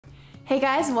Hey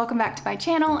guys, welcome back to my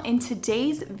channel. In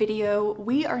today's video,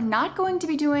 we are not going to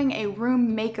be doing a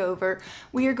room makeover.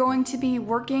 We are going to be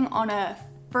working on a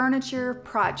furniture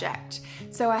project.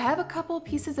 So I have a couple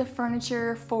pieces of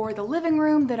furniture for the living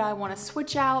room that I want to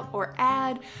switch out or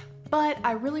add, but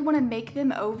I really want to make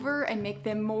them over and make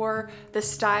them more the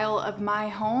style of my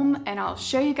home, and I'll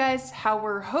show you guys how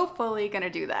we're hopefully gonna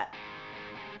do that.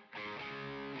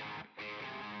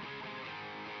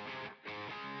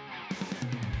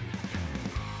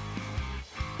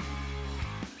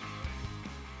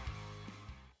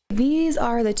 These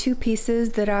are the two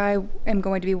pieces that I am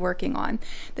going to be working on.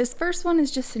 This first one is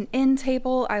just an end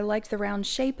table. I like the round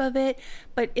shape of it,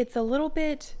 but it's a little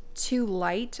bit too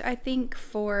light, I think,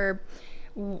 for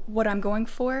what I'm going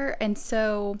for. And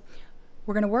so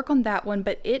we're gonna work on that one,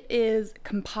 but it is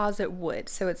composite wood,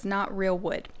 so it's not real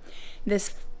wood.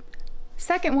 This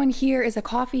second one here is a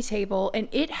coffee table, and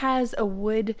it has a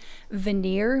wood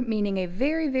veneer, meaning a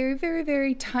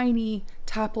very tiny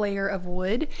top layer of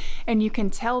wood. And you can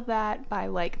tell that by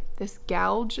like this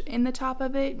gouge in the top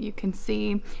of it. You can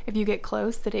see if you get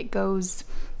close that it goes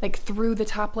like through the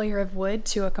top layer of wood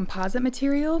to a composite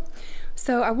material.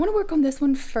 So I want to work on this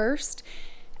one first,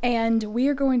 and we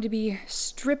are going to be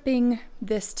stripping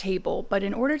this table. But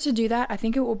in order to do that, I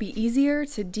think it will be easier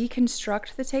to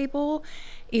deconstruct the table,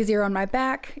 easier on my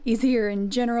back, easier in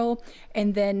general,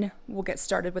 and then we'll get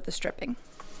started with the stripping.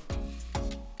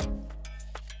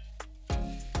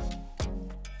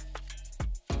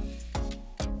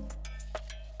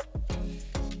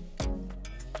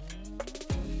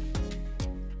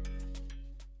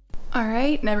 All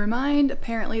right, never mind.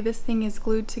 Apparently this thing is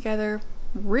glued together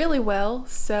really well,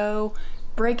 so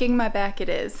breaking my back it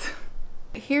is.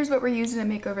 Here's what we're using to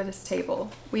make over this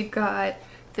table. We've got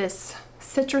this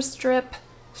citrus strip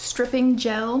stripping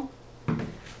gel,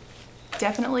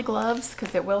 definitely gloves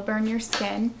because it will burn your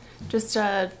skin, just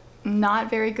a not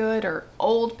very good or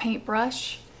old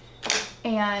paintbrush,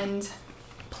 and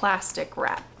plastic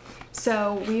wrap.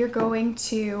 So we are going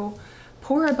to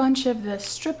pour a bunch of the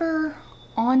stripper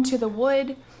onto the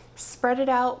wood, spread it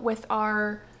out with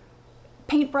our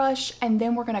paintbrush, and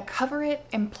then we're gonna cover it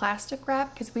in plastic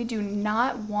wrap because we do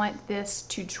not want this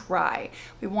to dry.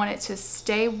 We want it to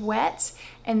stay wet,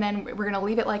 and then we're gonna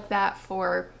leave it like that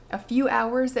for a few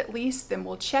hours at least. Then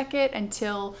we'll check it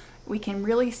until we can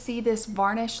really see this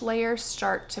varnish layer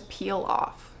start to peel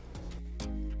off.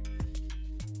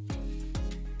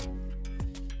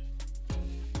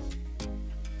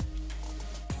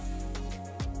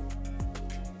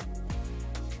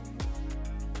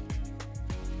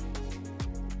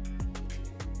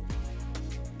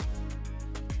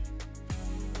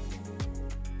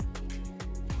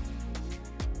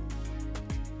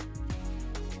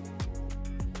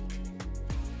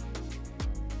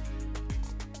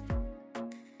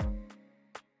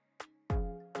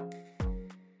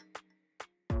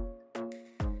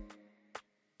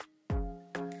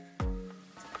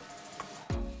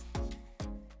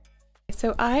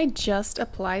 So I just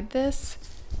applied this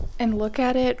and look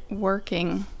at it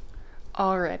working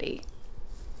already.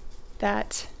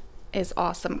 That is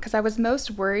awesome, because I was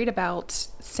most worried about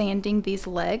sanding these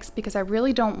legs because I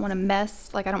really don't want to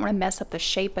mess up the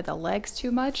shape of the legs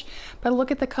too much. But look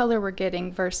at the color we're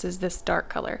getting versus this dark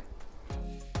color.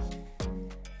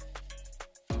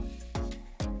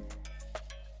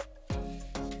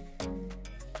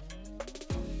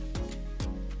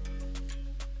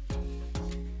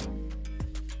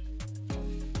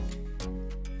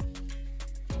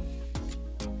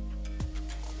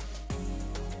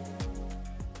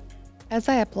 As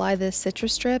I apply this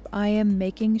citrus strip, I am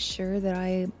making sure that I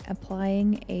am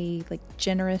applying a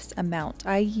generous amount.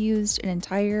 I used an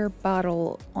entire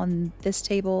bottle on this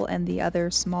table and the other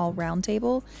small round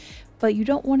table, but you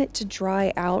don't want it to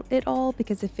dry out at all,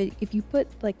 because if you put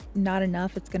not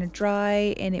enough, it's going to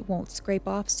dry and it won't scrape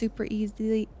off super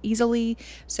easily.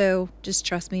 So just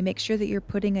trust me, make sure that you're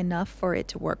putting enough for it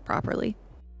to work properly.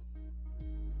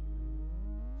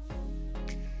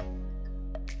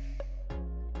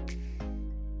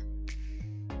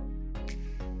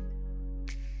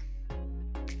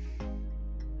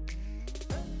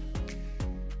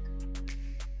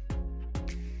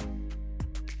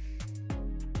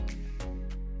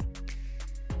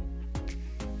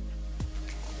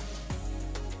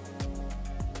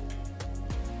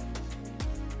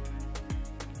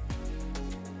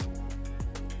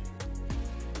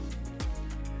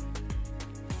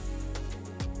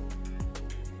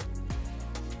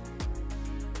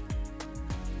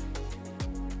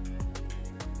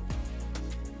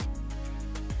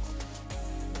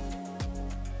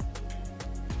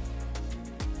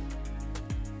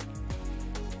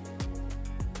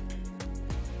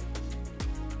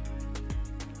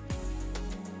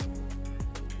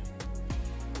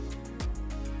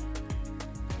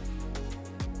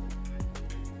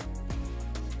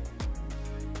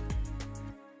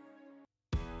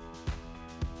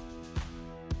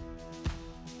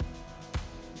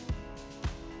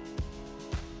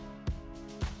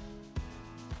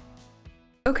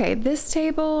 Okay, this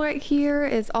table right here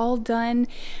is all done.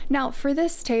 Now for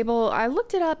this table, I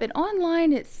looked it up and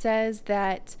online it says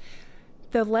that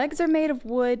the legs are made of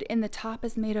wood and the top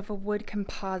is made of a wood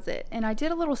composite. And I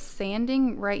did a little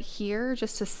sanding right here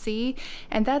just to see,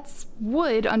 and that's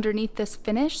wood underneath this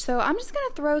finish. So I'm just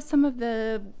gonna throw some of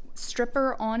the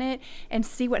stripper on it and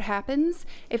see what happens.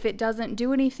 If it doesn't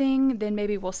do anything, then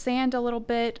maybe we'll sand a little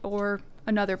bit or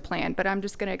another plan, but I'm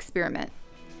just gonna experiment.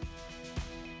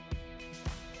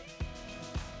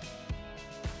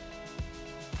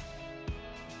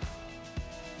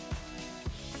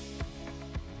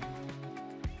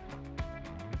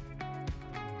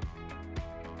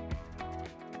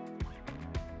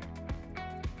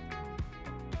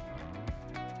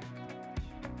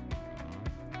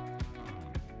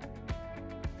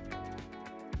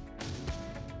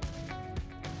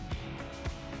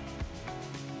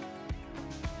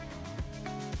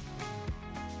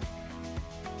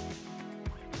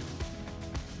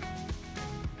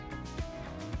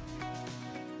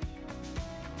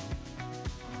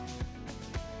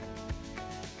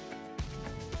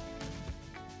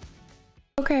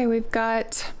 Okay, we've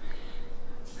got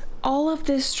all of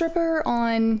this stripper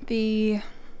on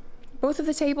both of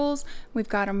the tables. We've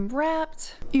got them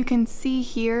wrapped. You can see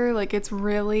here, like, it's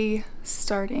really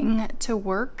starting to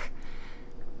work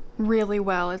really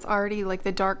well. It's already, like,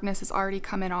 the darkness is already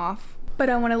coming off. But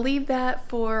I want to leave that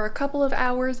for a couple of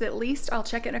hours at least. I'll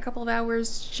check it in a couple of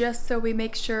hours just so we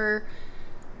make sure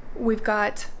we've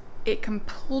got it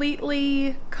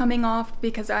completely coming off,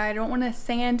 because I don't want to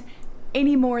sand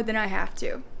any more than I have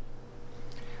to.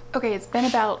 Okay, it's been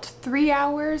about 3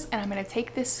 hours and I'm gonna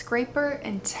take this scraper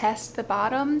and test the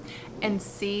bottom and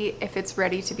see if it's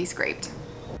ready to be scraped.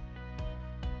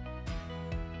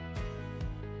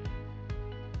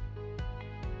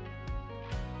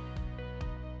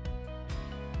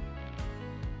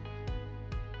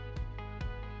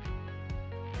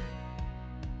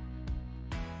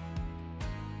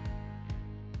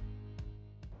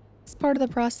 This part of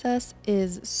the process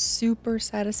is super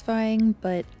satisfying,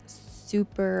 but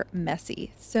super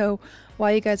messy. So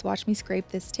while you guys watch me scrape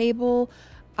this table,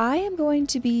 I am going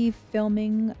to be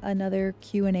filming another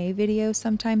Q&A video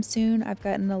sometime soon. I've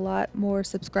gotten a lot more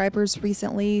subscribers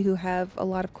recently who have a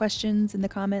lot of questions in the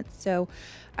comments. So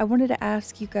I wanted to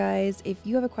ask you guys, if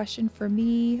you have a question for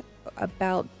me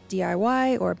about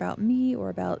DIY or about me or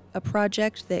about a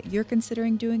project that you're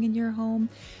considering doing in your home,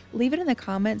 leave it in the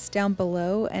comments down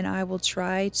below and I will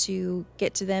try to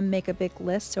get to them, make a big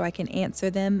list so I can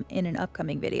answer them in an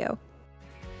upcoming video.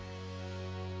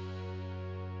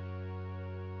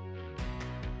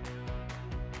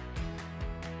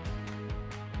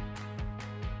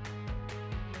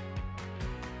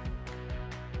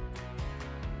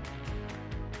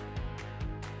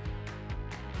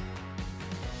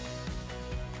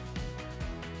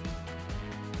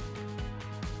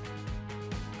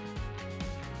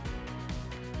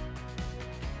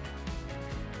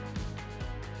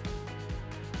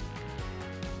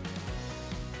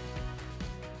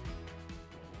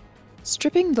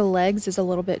 Stripping the legs is a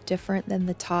little bit different than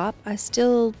the top. I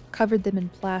still covered them in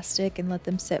plastic and let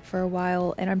them sit for a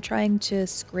while, and I'm trying to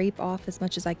scrape off as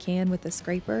much as I can with the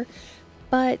scraper,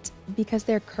 but because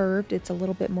they're curved, it's a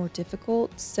little bit more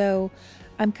difficult. So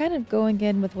I'm kind of going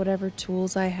in with whatever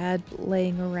tools I had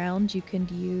laying around. You can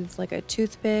use like a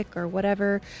toothpick or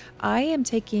whatever. I am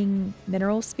taking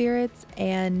mineral spirits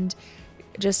and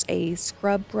just a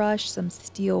scrub brush, some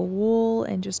steel wool,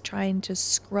 and just trying to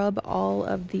scrub all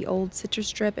of the old citrus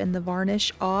strip and the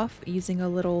varnish off using a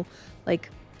little like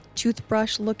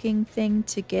toothbrush looking thing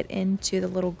to get into the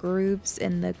little grooves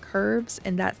and the curves,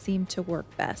 and that seemed to work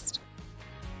best.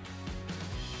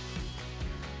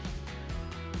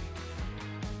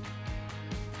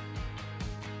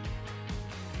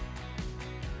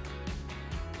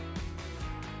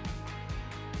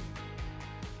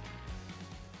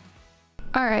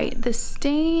 All right, the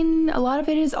stain, a lot of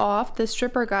it is off. The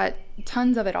stripper got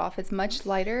tons of it off. It's much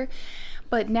lighter,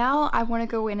 but now I want to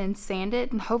go in and sand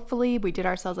it, and hopefully we did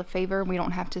ourselves a favor and we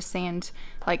don't have to sand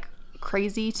like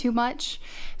crazy too much.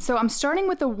 So I'm starting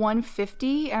with the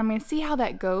 150 and I'm going to see how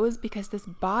that goes, because this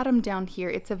bottom down here,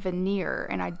 it's a veneer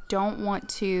and I don't want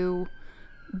to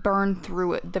burn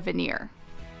through it, the veneer.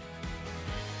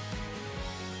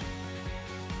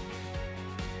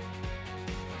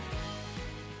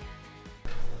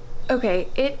 Okay,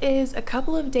 it is a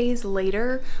couple of days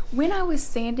later. When I was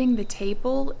sanding the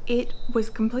table, it was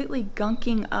completely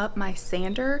gunking up my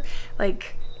sander.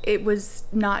 Like, it was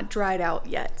not dried out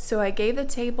yet. So I gave the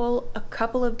table a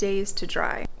couple of days to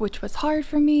dry, which was hard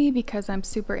for me because I'm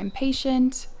super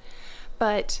impatient.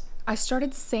 But I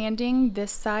started sanding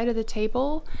this side of the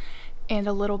table and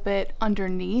a little bit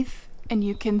underneath, and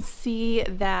you can see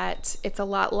that it's a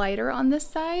lot lighter on this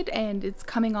side and it's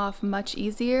coming off much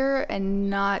easier and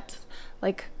not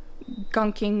like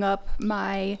gunking up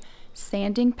my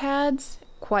sanding pads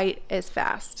quite as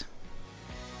fast.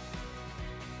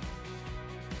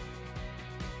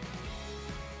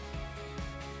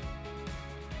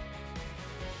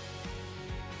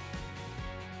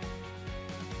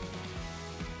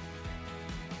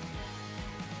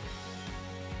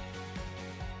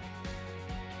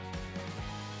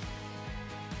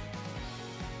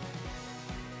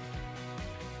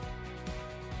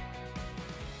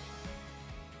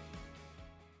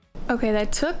 Okay,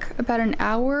 that took about an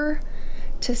hour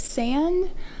to sand,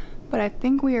 but I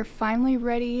think we are finally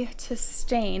ready to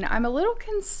stain. I'm a little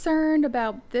concerned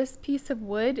about this piece of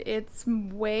wood. It's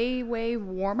way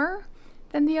warmer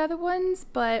than the other ones,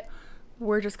 but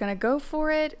we're just gonna go for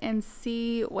it and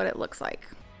see what it looks like.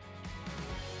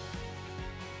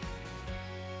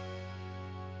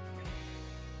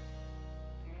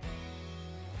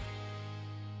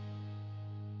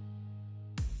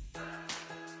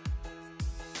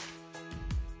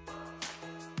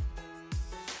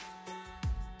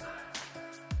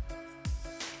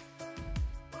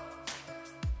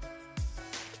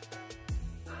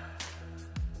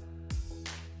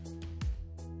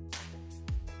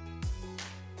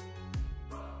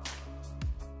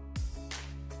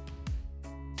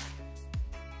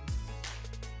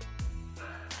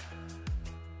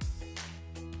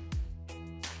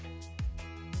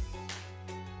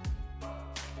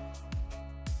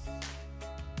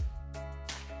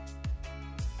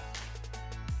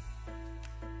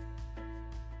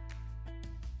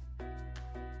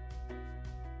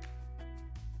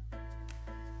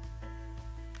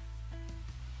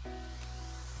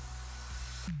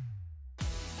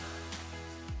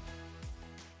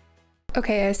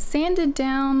 Okay, I sanded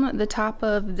down the top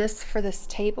of this for this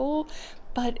table,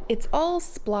 but it's all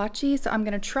splotchy, so I'm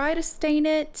gonna try to stain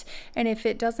it, and if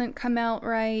it doesn't come out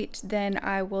right, then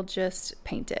I will just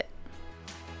paint it.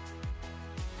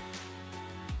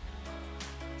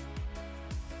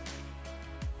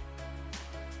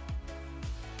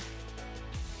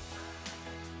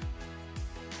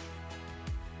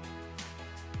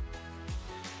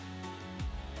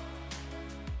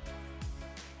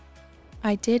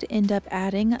 I did end up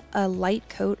adding a light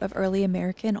coat of Early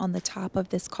American on the top of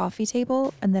this coffee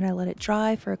table, and then I let it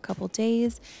dry for a couple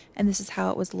days, and this is how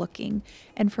it was looking.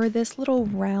 And for this little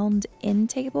round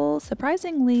end table,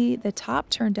 surprisingly, the top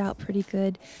turned out pretty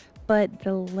good, but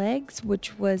the legs,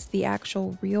 which was the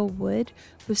actual real wood,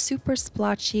 was super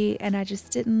splotchy, and I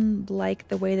just didn't like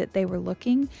the way that they were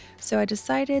looking. So I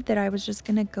decided that I was just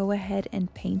gonna go ahead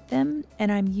and paint them, and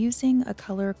I'm using a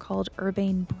color called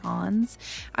Urbane Bronze.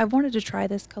 I wanted to try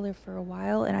this color for a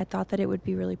while, and I thought that it would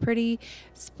be really pretty.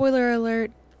 Spoiler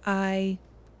alert, I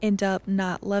end up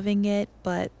not loving it,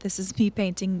 but this is me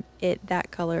painting it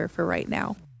that color for right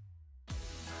now.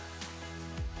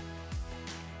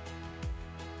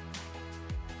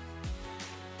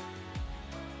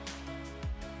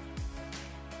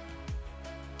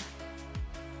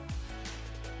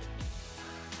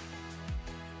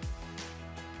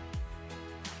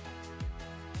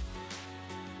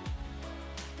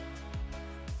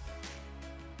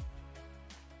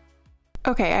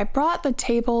 Okay, I brought the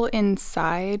table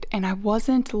inside and I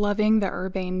wasn't loving the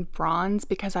Urbane Bronze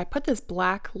because I put this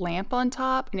black lamp on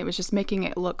top and it was just making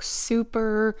it look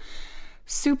super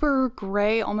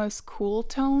gray, almost cool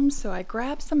tone. So I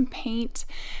grabbed some paint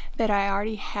that I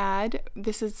already had.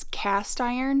 This is cast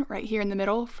iron right here in the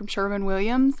middle from Sherwin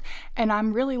Williams, and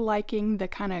I'm really liking the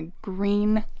kind of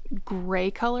green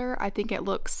gray color. I think it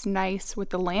looks nice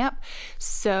with the lamp.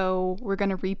 So we're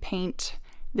gonna repaint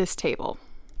this table.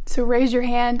 So raise your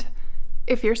hand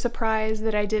if you're surprised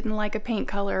that I didn't like a paint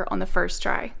color on the first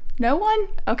try. No one?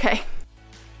 Okay.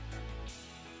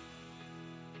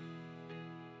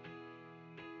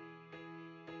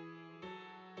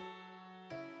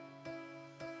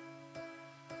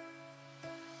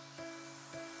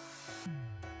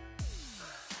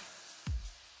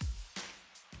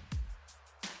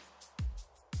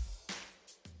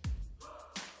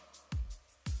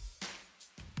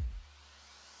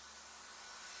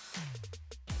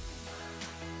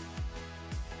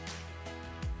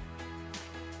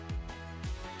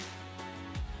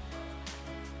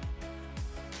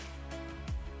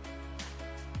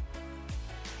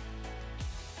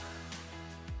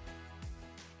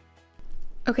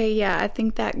 Okay, yeah, I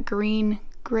think that green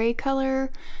gray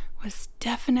color was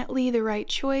definitely the right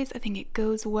choice. I think it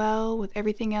goes well with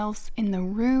everything else in the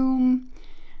room,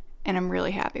 and I'm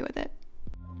really happy with it.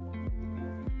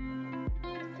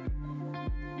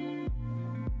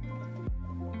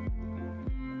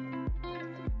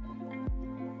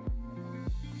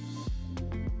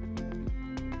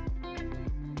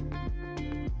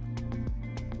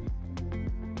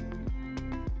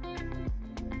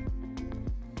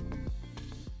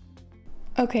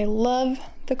 Okay, love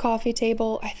the coffee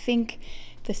table. I think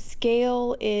the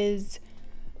scale is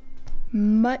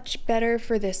much better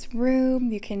for this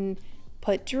room. You can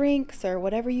put drinks or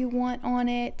whatever you want on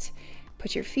it,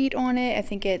 put your feet on it. I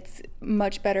think it's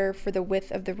much better for the width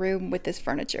of the room with this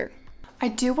furniture. I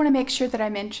do want to make sure that I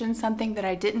mention something that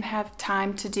I didn't have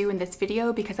time to do in this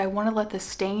video because I want to let the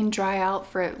stain dry out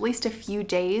for at least a few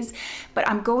days, but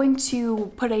I'm going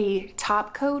to put a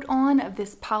top coat on of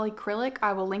this polyacrylic.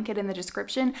 I will link it in the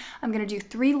description. I'm going to do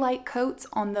 3 light coats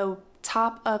on the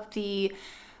top of the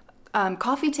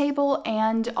coffee table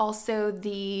and also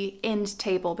the end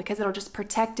table because it'll just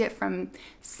protect it from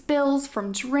spills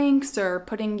from drinks or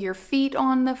putting your feet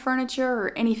on the furniture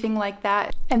or anything like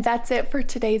that. And that's it for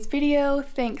today's video.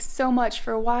 Thanks so much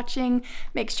for watching.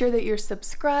 Make sure that you're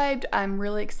subscribed. I'm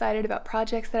really excited about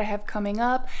projects that I have coming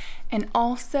up, and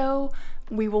also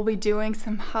we will be doing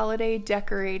some holiday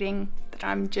decorating that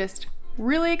I'm just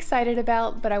really excited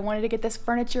about, but I wanted to get this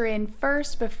furniture in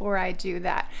first before I do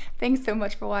that. Thanks so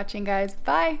much for watching, guys.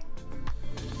 Bye!